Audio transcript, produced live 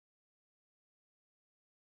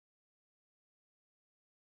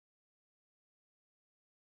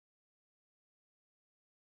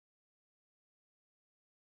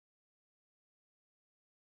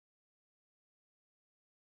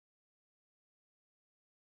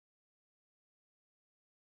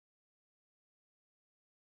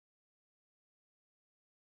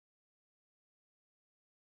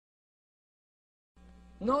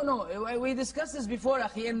No, no, we discussed this before,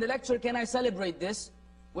 Akhi. In the lecture, Can I Celebrate This,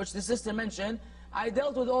 which the sister mentioned, I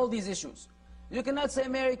dealt with all these issues. You cannot say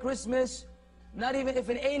Merry Christmas, not even if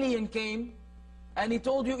an alien came, and he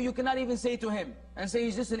told you, you cannot even say to him, and say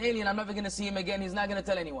he's just an alien, I'm never going to see him again, he's not going to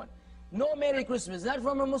tell anyone. No Merry Christmas, not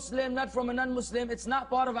from a Muslim, not from a non-Muslim, it's not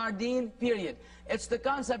part of our deen, period. It's the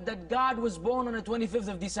concept that God was born on the 25th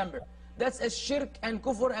of December. That's as shirk and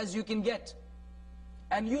kufr as you can get.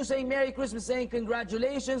 And you saying Merry Christmas, saying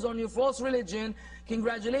congratulations on your false religion,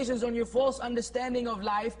 congratulations on your false understanding of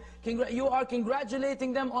life, you are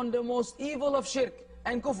congratulating them on the most evil of shirk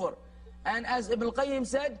and kufr. And as Ibn al-Qayyim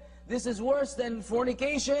said, this is worse than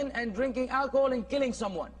fornication and drinking alcohol and killing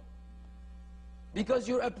someone. Because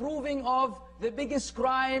you're approving of the biggest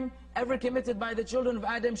crime ever committed by the children of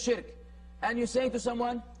Adam, shirk. And you're saying to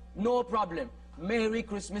someone, no problem, Merry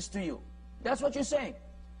Christmas to you. That's what you're saying.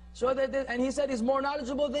 So and he said he's more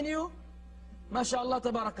knowledgeable than you? MashaAllah,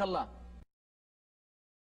 tabarakallah.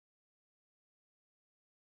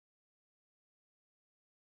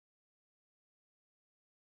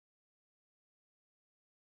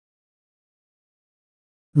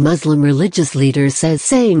 Muslim religious leader says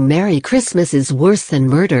saying Merry Christmas is worse than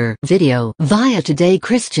murder. Video via Today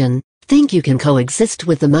Christian. Think you can coexist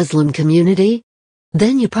with the Muslim community?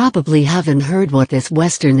 Then you probably haven't heard what this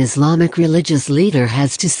Western Islamic religious leader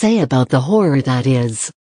has to say about the horror that is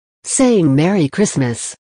saying Merry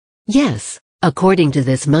Christmas. Yes, according to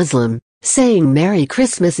this Muslim, saying Merry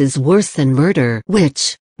Christmas is worse than murder,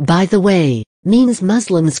 which, by the way, means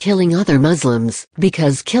Muslims killing other Muslims,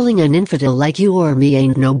 because killing an infidel like you or me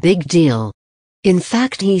ain't no big deal. In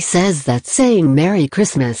fact, he says that saying Merry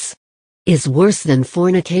Christmas is worse than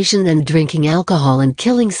fornication and drinking alcohol and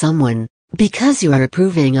killing someone, because you are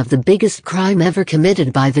approving of the biggest crime ever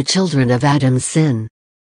committed by the children of Adam's sin.